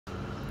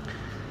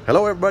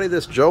Hello everybody,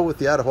 this is Joe with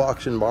the Idaho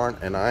Auction Barn,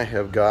 and I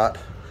have got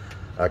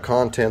a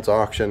contents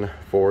auction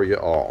for you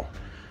all.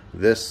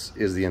 This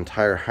is the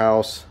entire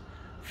house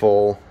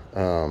full,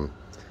 and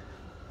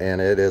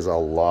it is a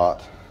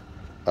lot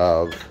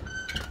of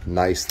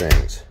nice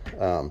things.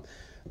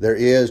 There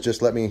is,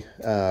 just let me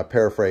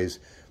paraphrase,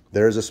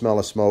 there is a smell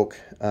of smoke.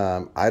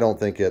 I don't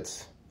think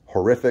it's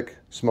horrific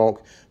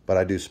smoke, but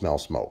I do smell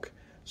smoke.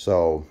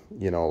 So,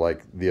 you know,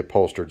 like the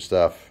upholstered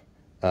stuff,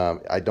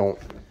 I don't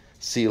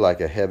see like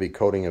a heavy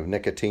coating of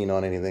nicotine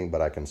on anything,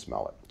 but I can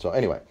smell it. So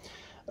anyway,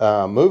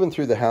 moving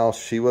through the house,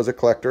 she was a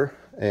collector,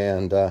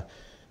 and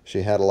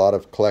she had a lot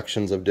of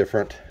collections of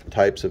different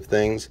types of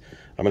things.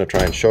 I'm going to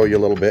try and show you a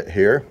little bit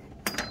here.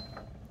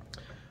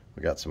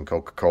 We got some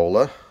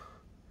Coca-Cola,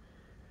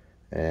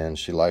 and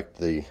she liked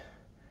those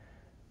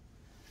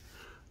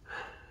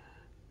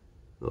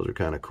are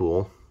kind of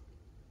cool.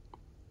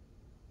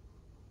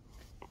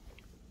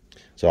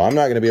 So I'm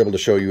not going to be able to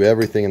show you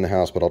everything in the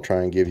house, but I'll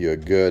try and give you a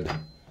good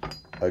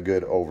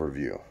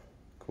overview.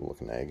 Cool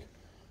looking egg.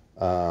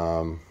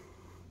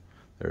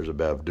 There's a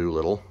Bev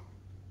Doolittle.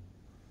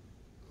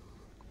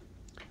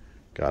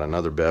 Got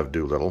another Bev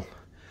Doolittle.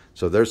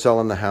 So they're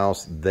selling the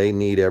house. They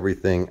need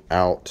everything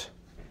out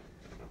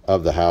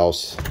of the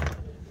house,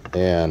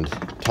 and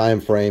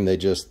time frame,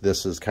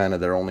 this is kind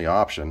of their only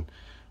option,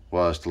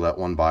 was to let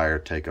one buyer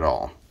take it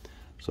all.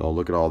 So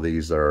look at all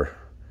these. They're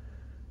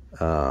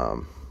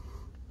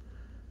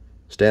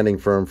Standing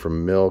Firm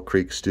from Mill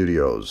Creek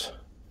Studios.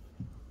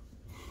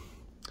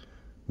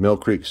 Mill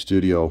Creek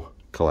Studio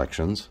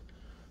collections.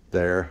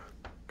 There,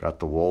 got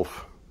the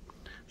wolf.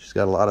 She's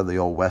got a lot of the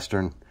old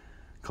Western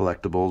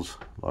collectibles.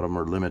 A lot of them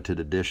are limited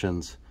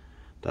editions.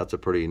 That's a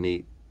pretty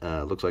neat,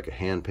 looks like a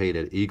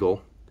hand-painted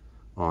eagle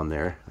on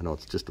there. I know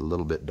it's just a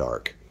little bit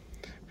dark.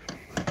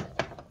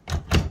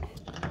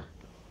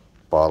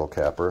 Bottle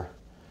capper.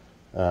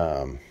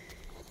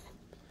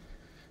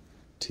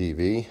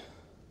 TV.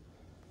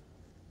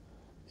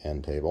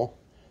 End table.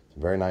 It's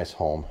a very nice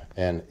home,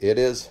 and it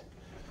is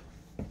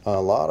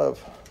a lot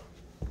of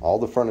all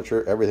the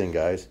furniture, everything,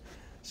 guys.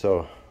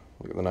 So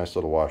look at the nice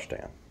little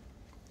washstand.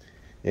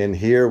 In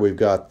here we've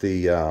got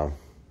the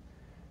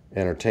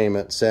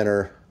entertainment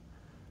center,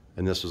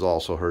 and this is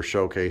also her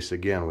showcase.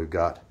 Again, we've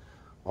got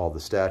all the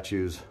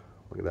statues.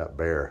 Look at that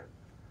bear.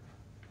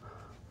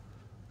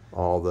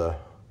 All the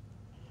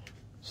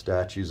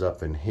statues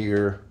up in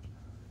here.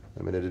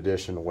 Limited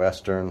edition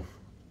Western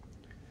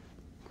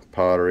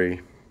pottery.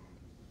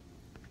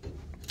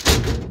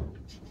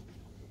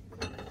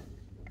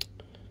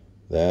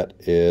 That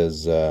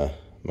is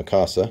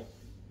Mikasa.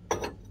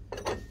 Okay,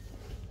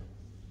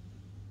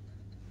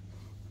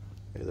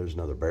 there's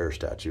another bear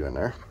statue in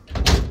there.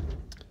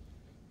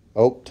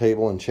 Oak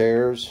table and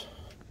chairs.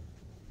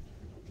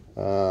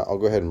 I'll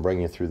go ahead and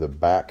bring you through the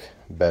back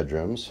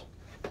bedrooms.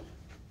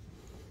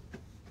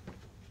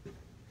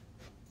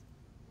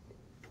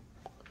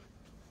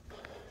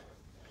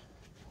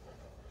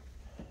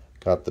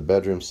 Got the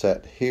bedroom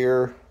set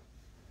here.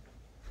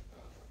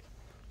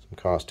 Some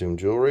costume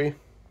jewelry.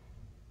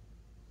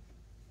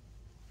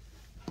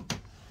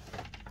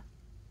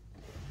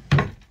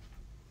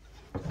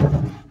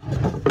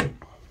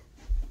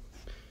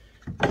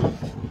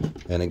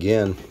 And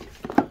again,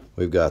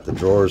 we've got the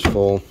drawers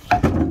full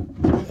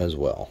as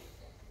well.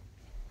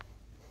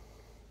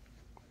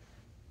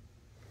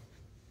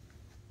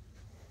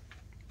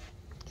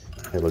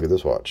 Hey, look at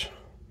this watch.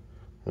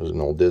 There's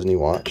an old Disney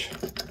watch.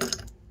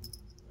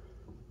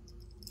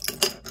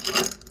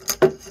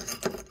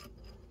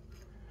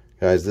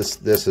 Guys,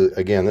 this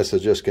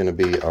is just going to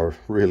be a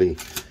really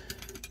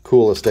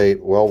cool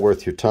estate, well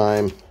worth your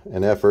time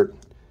and effort.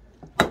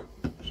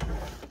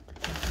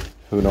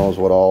 Who knows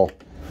what all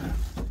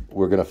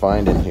we're going to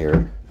find in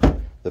here.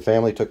 The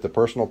family took the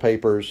personal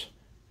papers,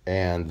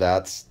 and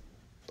that's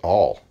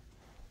all.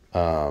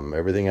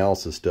 Everything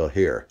else is still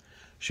here.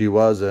 She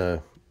was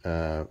a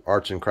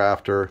arts and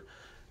crafter,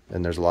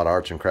 and there's a lot of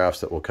arts and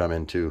crafts that we'll come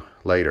into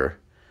later.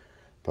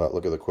 But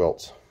look at the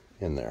quilts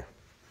in there.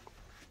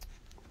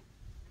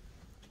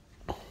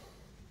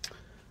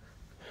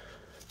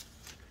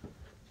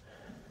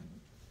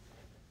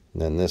 And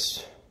then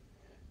this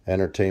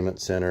entertainment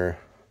center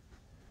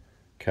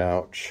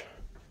couch.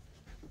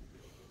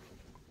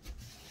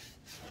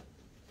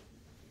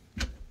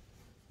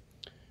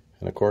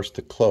 And of course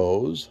the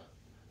clothes,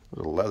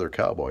 with a leather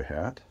cowboy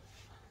hat.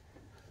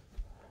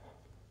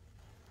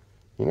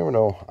 You never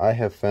know,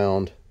 I've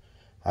found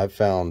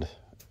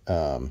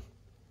pretty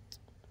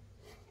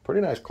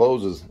nice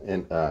clothes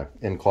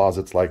in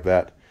closets like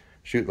that.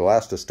 Shoot, the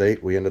last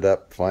estate we ended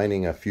up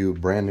finding a few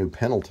brand new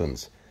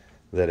Pendletons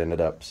that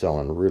ended up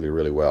selling really,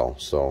 really well.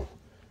 So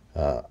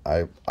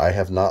I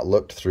have not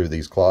looked through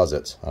these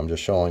closets. I'm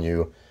just showing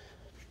you.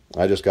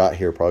 I just got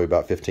here probably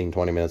about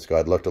 15-20 minutes ago.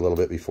 I'd looked a little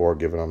bit before,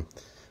 giving them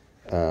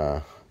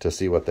to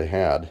see what they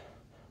had.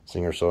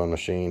 Singer sewing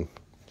machine.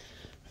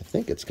 I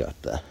think it's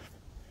got the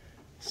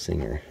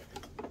Singer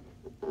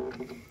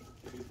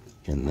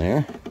in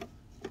there.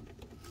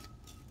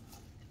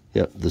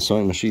 Yep, the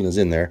sewing machine is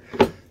in there.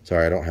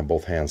 Sorry, I don't have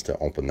both hands to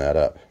open that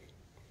up.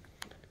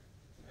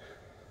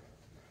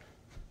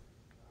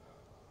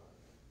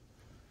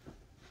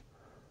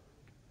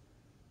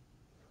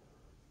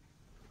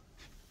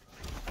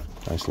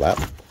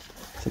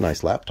 It's a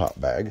nice laptop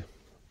bag.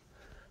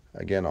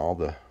 Again, all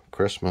the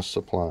Christmas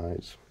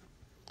supplies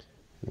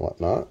and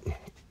whatnot.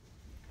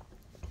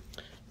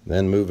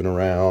 Then moving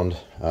around,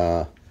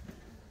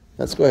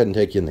 let's go ahead and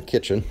take you in the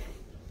kitchen.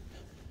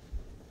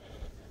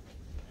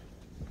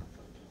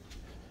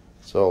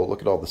 So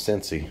look at all the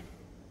Scentsy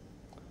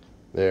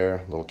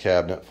there, little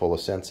cabinet full of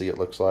Scentsy it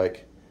looks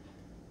like.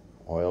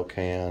 Oil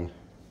can.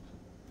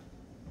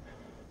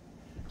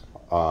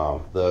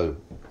 The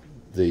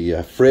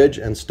fridge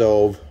and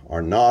stove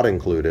are not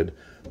included.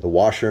 The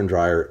washer and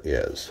dryer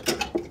is.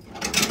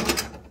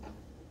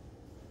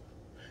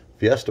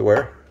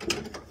 Fiestaware.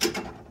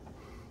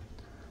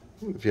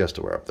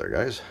 Fiestaware up there,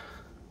 guys.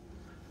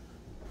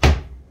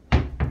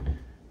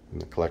 And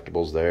the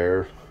collectibles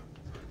there.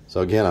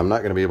 So again, I'm not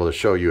going to be able to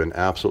show you an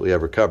absolutely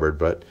every cupboard,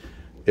 but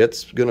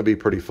it's going to be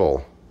pretty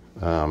full.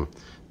 You're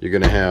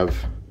going to have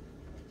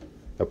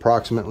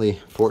approximately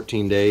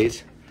 14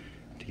 days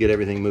to get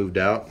everything moved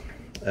out.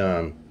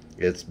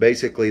 It's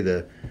basically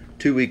the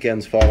 2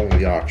 weekends following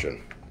the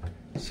auction.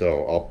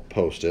 So I'll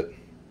post it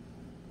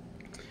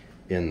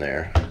in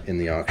there, in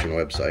the auction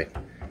website,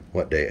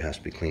 what day it has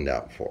to be cleaned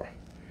out for.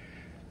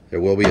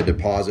 There will be a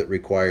deposit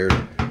required,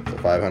 a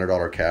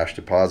 $500 cash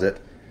deposit.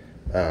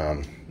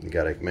 You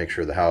got to make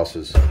sure the house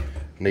is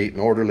neat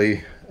and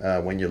orderly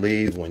when you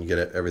leave, when you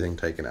get everything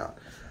taken out.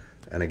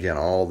 And again,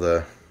 all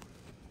the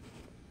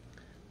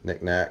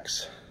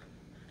knickknacks,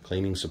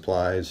 cleaning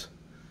supplies,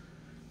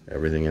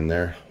 everything in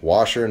there.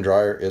 Washer and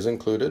dryer is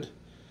included.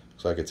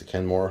 Looks like it's a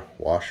Kenmore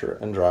washer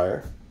and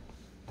dryer.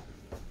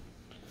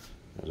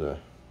 There's a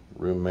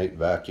roommate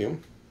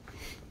vacuum.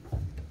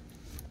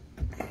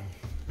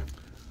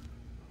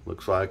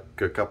 Looks like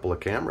a couple of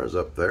cameras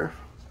up there.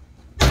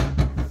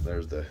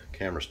 There's the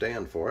camera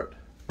stand for it.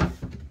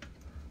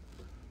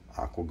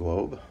 Aqua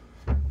Globe.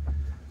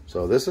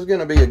 So this is going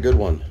to be a good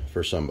one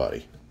for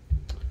somebody.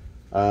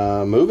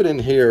 Moving in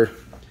here.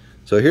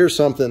 So here's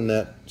something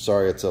that,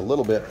 sorry, it's a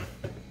little bit,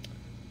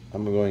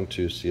 I'm going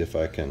to see if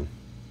I can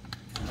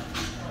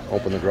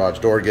open the garage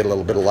door, get a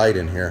little bit of light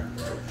in here.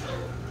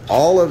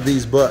 All of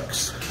these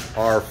books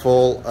are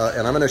full,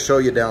 and I'm going to show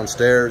you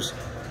downstairs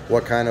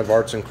what kind of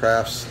arts and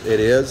crafts it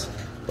is,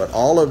 but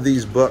all of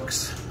these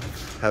books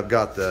have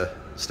got the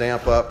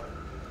Stamp Up,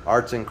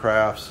 arts and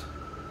crafts,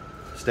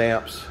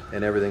 stamps,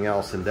 and everything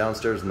else. And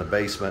downstairs in the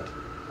basement,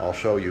 I'll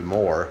show you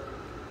more.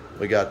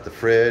 We got the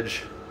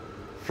fridge,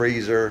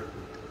 freezer.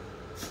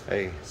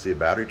 Hey, see a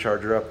battery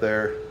charger up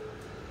there.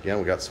 Again,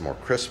 we got some more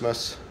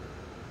Christmas,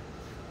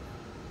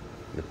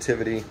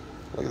 nativity.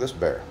 Look at this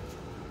bear.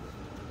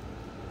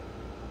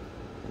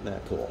 Isn't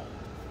that cool?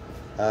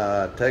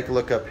 Take a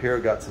look up here.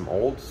 Got some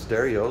old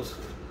stereos.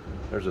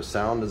 There's a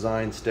Sound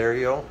Design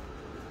stereo.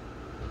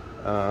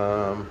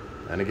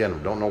 And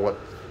again, don't know what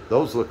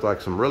those look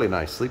like. Some really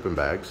nice sleeping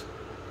bags.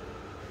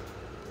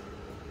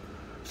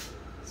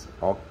 It's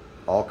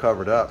all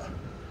covered up.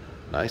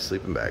 Nice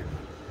sleeping bag.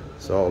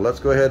 So let's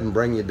go ahead and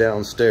bring you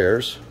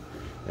downstairs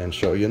and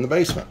show you in the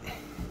basement.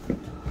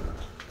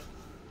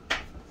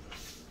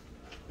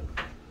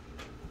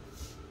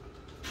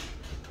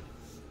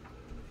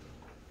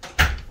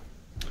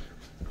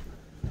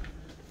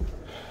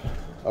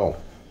 Oh,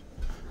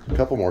 a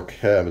couple more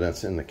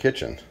cabinets in the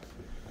kitchen.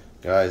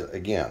 Guys,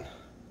 again,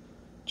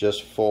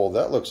 just full.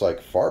 That looks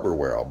like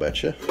Farberware, I'll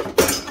bet you.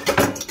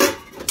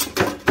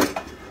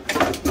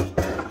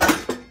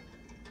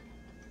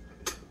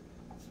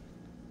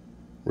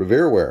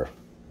 Revereware,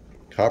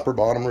 copper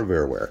bottom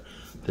Revereware.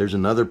 There's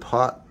another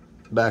pot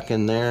back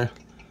in there.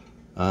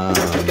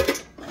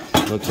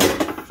 Looks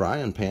like a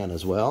frying pan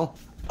as well.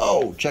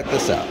 Oh, check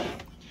this out.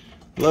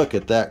 Look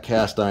at that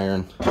cast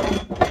iron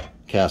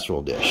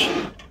casserole dish.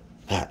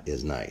 That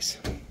is nice.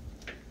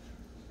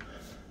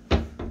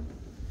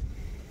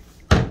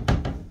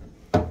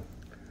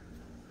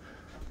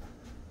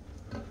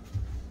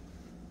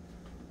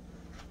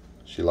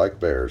 She liked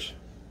bears.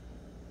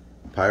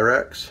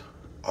 Pyrex.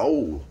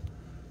 Oh,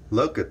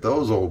 look at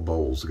those old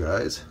bowls,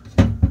 guys.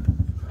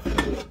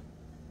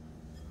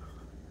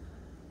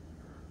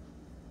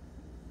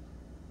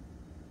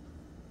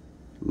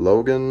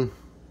 Logan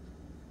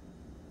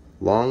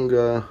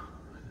Longa,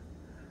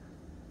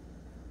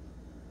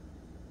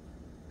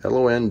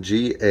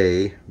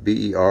 Longaberger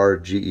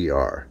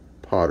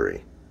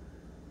pottery.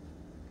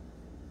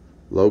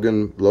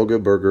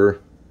 Loga Burger.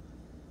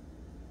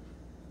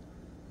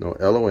 No,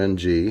 Longaberger.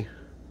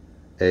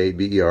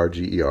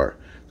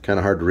 It's kind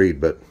of hard to read,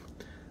 but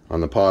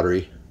on the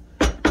pottery,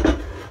 that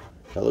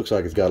looks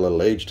like it's got a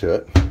little age to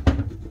it.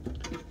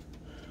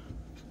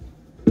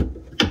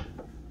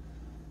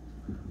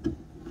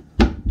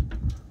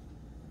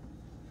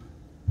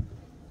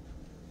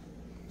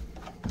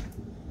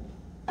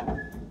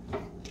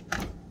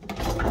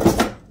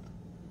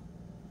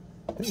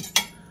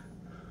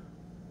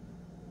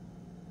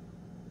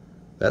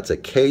 That's a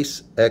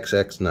Case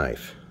XX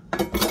knife.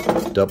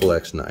 Double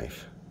X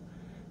knife.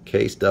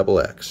 Case double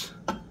X.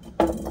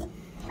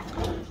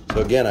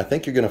 So again, I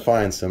think you're going to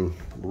find some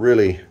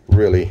really,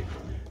 really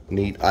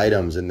neat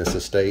items in this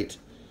estate.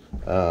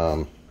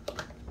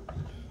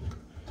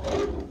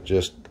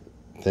 Just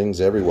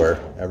things everywhere.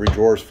 Every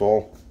drawer's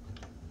full.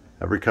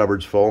 Every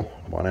cupboard's full.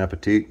 Bon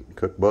Appetit,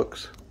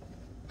 cookbooks.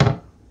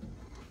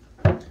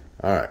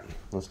 Alright,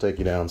 let's take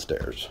you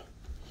downstairs.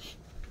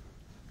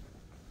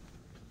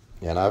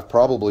 And I've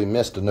probably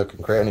missed a nook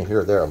and cranny here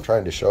or there. I'm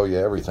trying to show you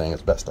everything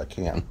as best I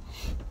can.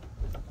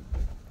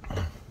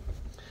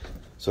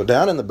 So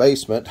down in the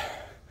basement,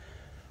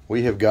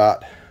 we have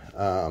got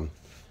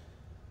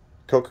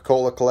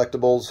Coca-Cola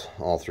collectibles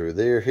all through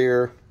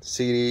here,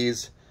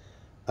 CDs.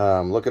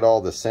 Look at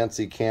all the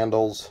Scentsy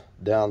candles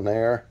down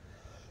there.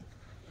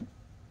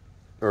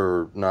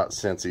 Or not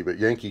Scentsy, but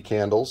Yankee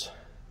candles.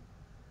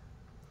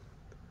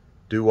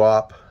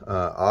 Doo-wop,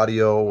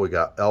 audio. We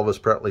got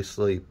Elvis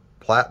Presley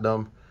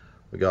Platinum.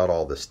 We got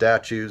all the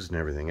statues and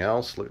everything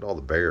else. Look at all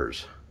the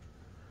bears.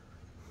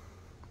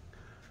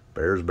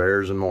 Bears,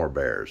 bears, and more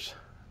bears.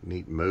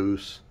 Neat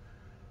moose.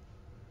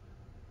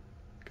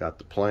 Got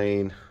the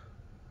plane.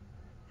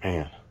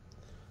 Man.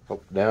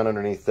 Oh, down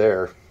underneath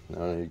there.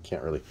 No, you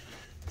can't really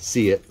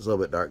see it. It's a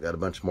little bit dark. Got a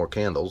bunch more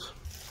candles.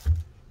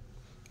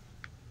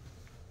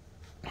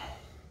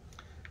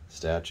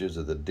 Statues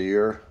of the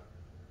deer,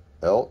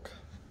 elk.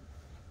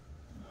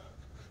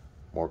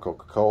 More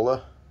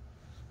Coca-Cola.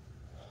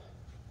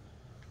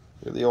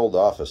 Look at the old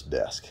office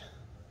desk.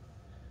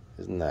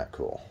 Isn't that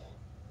cool?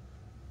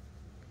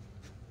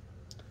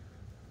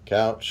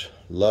 Couch,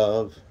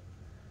 love,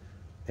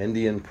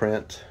 Indian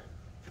print,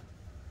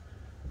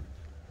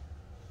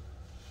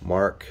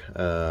 Mark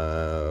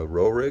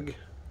Roehrig.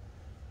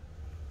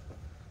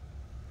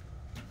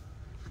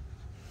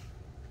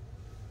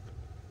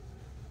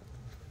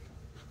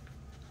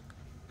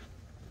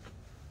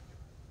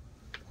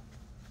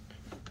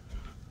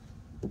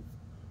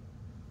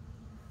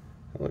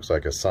 Looks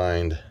like a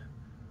signed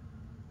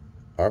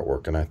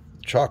artwork and a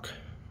chalk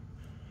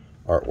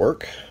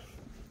artwork.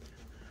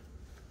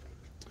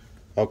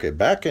 Okay,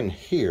 back in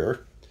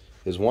here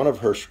is one of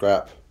her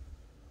scrap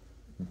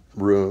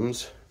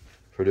rooms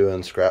for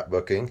doing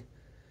scrapbooking.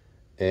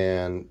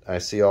 And I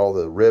see all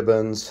the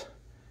ribbons.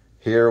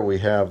 Here we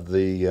have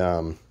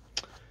the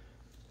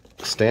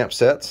stamp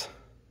sets.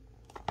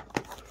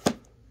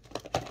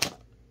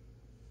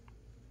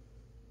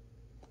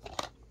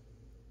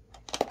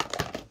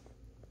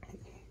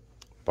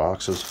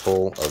 Boxes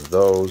full of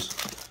those.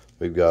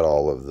 We've got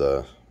all of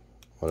the,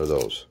 what are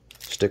those?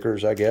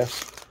 Stickers, I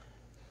guess.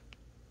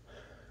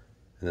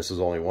 And this is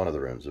only one of the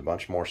rooms. A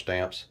bunch more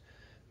stamps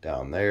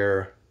down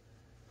there.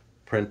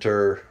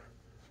 Printer.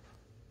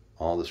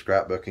 All the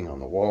scrapbooking on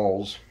the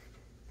walls.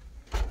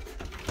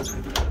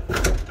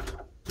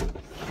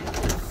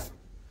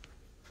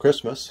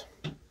 Christmas.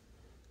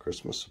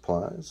 Christmas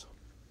supplies.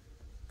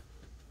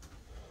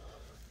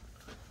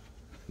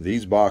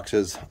 These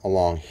boxes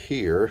along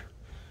here.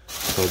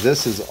 So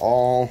this is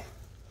all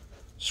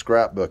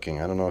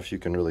scrapbooking. I don't know if you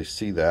can really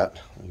see that.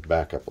 Let me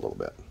back up a little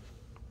bit.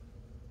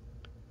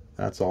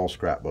 That's all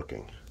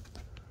scrapbooking.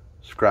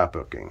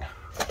 Scrapbooking.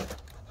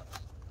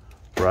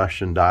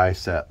 Brush and die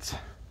sets.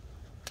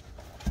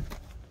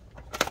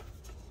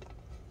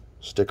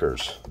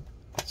 Stickers.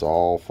 It's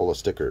all full of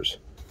stickers.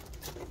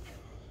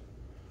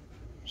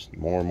 Just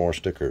more and more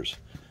stickers.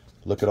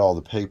 Look at all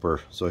the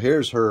paper. So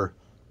here's her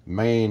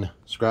main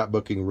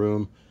scrapbooking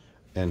room.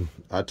 And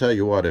I tell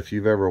you what, if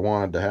you've ever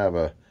wanted to have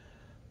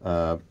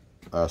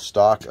a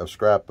stock of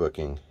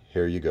scrapbooking,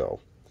 here you go.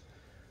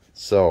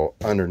 So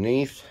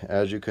underneath,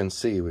 as you can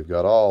see, we've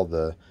got all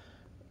the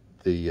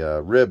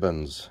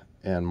ribbons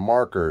and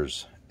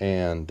markers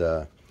and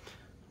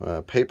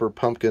paper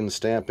pumpkin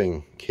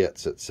stamping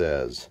kits, it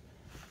says.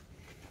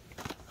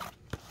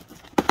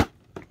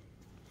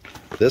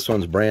 This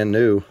one's brand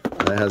new.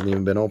 That hasn't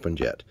even been opened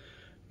yet.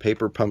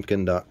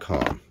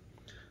 Paperpumpkin.com.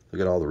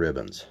 Look at all the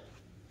ribbons.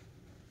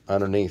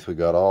 Underneath we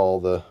got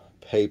all the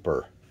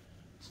paper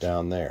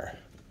down there.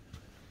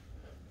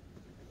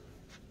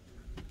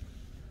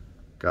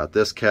 Got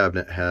this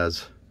cabinet,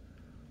 has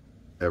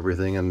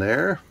everything in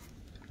there.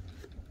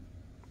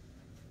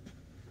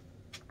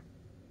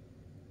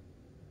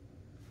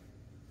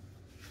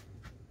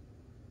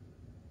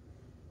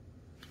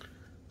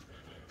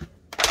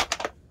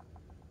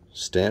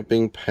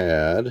 Stamping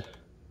pad.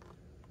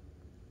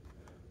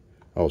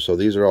 Oh, so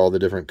these are all the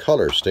different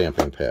color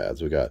stamping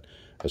pads. We got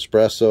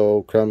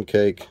espresso, crumb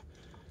cake,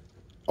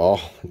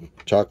 all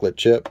chocolate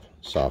chip,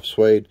 soft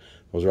suede.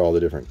 Those are all the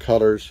different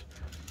colors.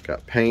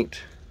 Got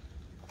paint.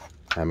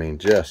 I mean,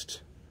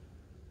 just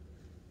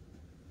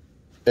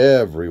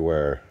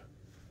everywhere.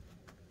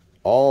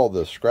 All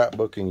the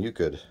scrapbooking you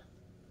could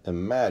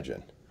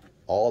imagine.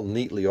 All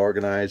neatly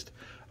organized.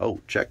 Oh,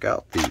 check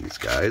out these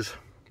guys.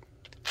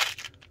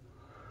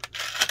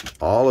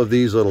 All of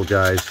these little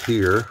guys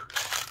here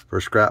for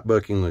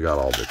scrapbooking. We got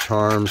all the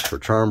charms for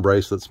charm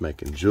bracelets,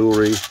 making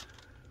jewelry.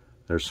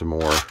 There's some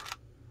more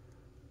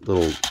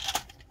little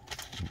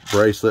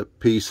bracelet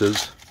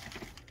pieces,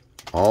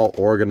 all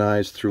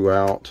organized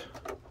throughout.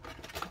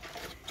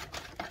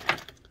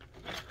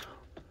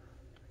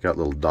 Got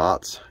little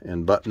dots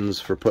and buttons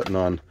for putting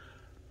on.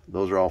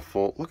 Those are all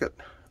full. Look at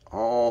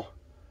all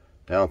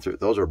down through.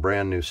 Those are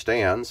brand new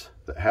stands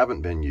that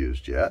haven't been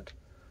used yet.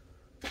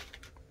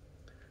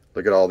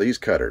 Look at all these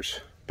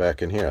cutters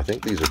back in here. I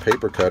think these are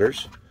paper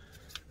cutters,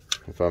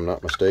 if I'm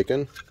not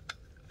mistaken.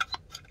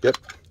 Yep.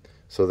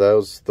 So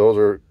those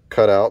are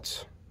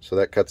cutouts. So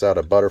that cuts out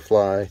a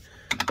butterfly,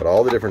 but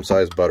all the different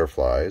sized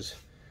butterflies,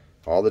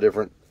 all the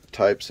different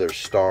types of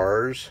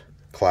stars,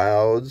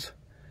 clouds.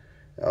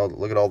 Oh,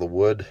 look at all the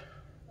wood.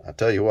 I'll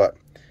tell you what,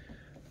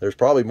 there's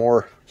probably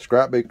more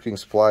scrapbooking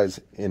supplies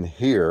in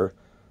here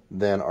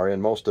than are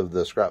in most of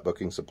the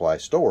scrapbooking supply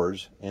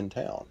stores in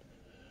town.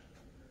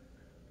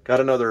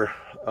 Got another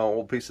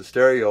old piece of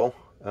stereo,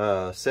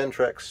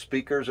 Centrex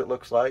speakers it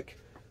looks like,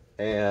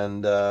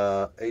 and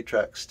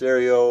 8-track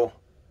stereo,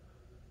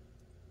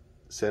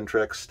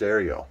 Centrex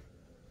stereo.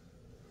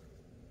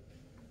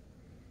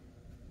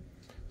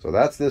 So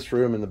that's this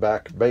room in the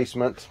back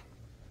basement,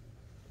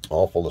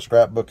 all full of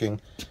scrapbooking.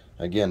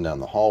 Again, down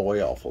the hallway,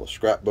 all full of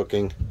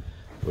scrapbooking.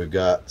 We've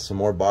got some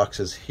more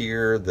boxes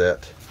here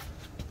that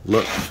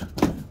look,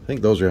 I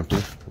think those are empty,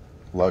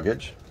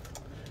 luggage.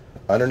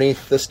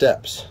 Underneath the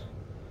steps,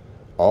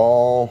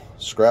 all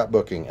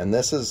scrapbooking, and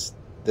this is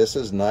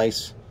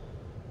nice,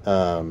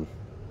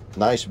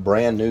 nice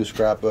brand new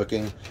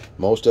scrapbooking.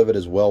 Most of it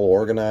is well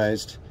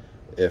organized.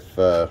 If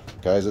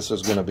guys, this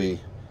is going to be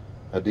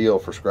a deal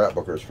for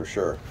scrapbookers for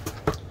sure.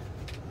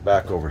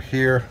 Back over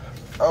here,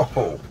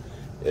 oh,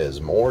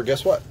 is more,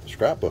 guess what,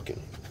 scrapbooking.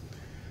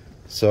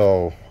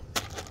 So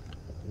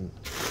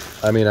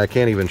I mean, I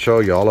can't even show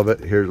you all of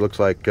it. Here it looks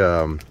like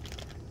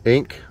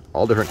ink,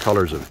 all different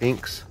colors of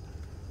inks.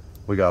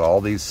 We got all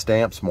these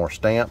stamps, more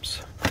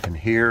stamps in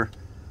here.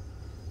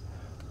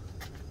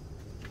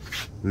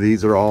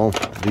 These are all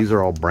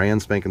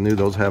brand spanking new.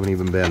 Those haven't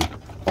even been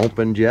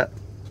opened yet.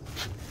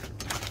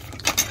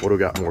 What do we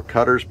got? More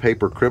cutters,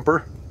 paper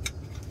crimper,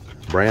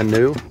 brand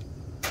new.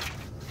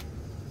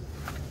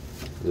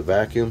 The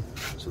vacuum.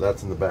 So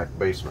that's in the back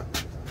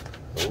basement.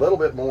 A little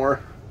bit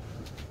more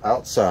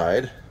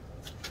outside.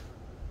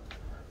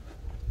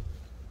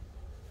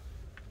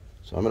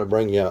 So I'm going to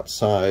bring you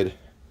outside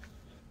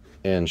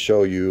and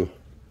show you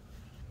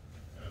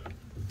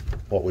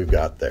what we've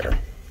got there.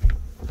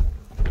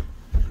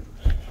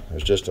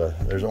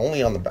 There's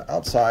only on the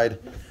outside,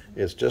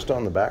 it's just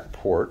on the back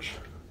porch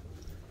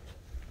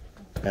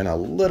and a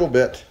little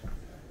bit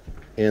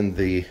in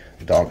the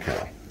dog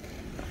kennel.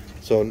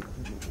 So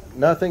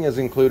nothing is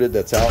included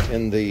that's out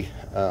in the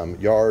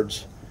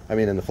yards, I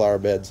mean in the flower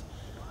beds.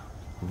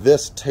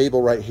 This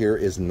table right here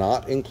is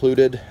not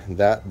included.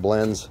 That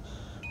blends,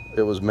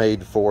 it was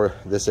made for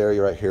this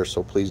area right here,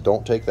 so please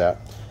don't take that.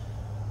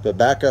 But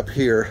back up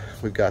here,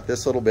 we've got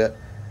this little bit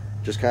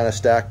just kind of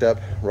stacked up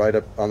right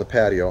up on the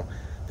patio.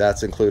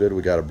 That's included.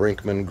 We got a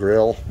Brinkmann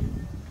grill.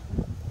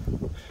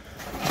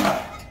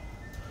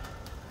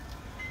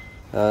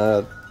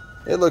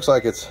 It looks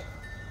like it's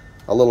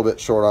a little bit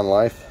short on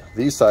life.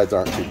 These sides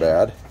aren't too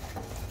bad.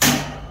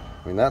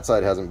 I mean, that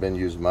side hasn't been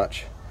used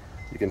much.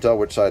 You can tell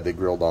which side they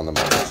grilled on the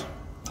most.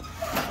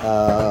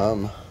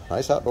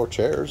 Nice outdoor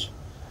chairs.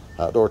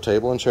 Outdoor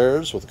table and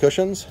chairs with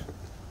cushions.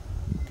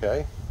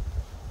 Okay.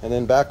 And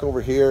then back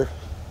over here,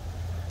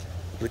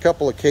 there's a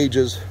couple of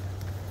cages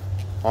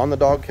on the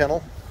dog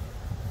kennel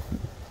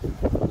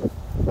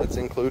that's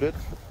included.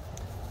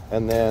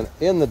 And then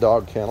in the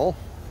dog kennel,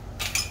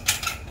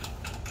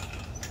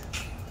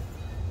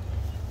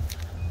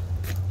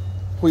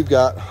 we've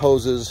got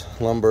hoses,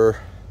 lumber.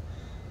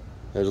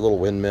 There's a little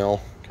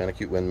windmill, kind of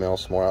cute windmill,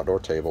 some more outdoor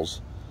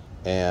tables.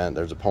 And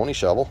there's a pony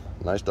shovel,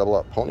 nice double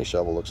up pony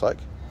shovel looks like.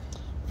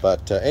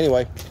 But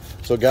anyway,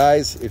 so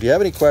guys, if you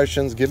have any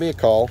questions, give me a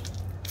call.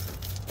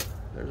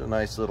 There's a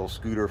nice little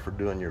scooter for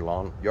doing your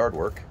lawn yard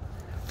work.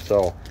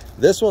 So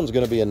this one's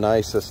going to be a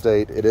nice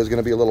estate. It is going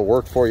to be a little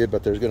work for you,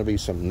 but there's going to be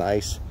some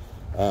nice,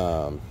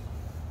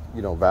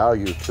 you know,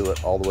 value to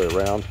it all the way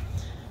around.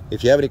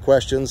 If you have any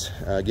questions,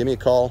 give me a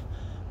call.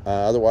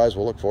 Otherwise,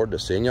 we'll look forward to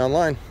seeing you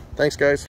online. Thanks, guys.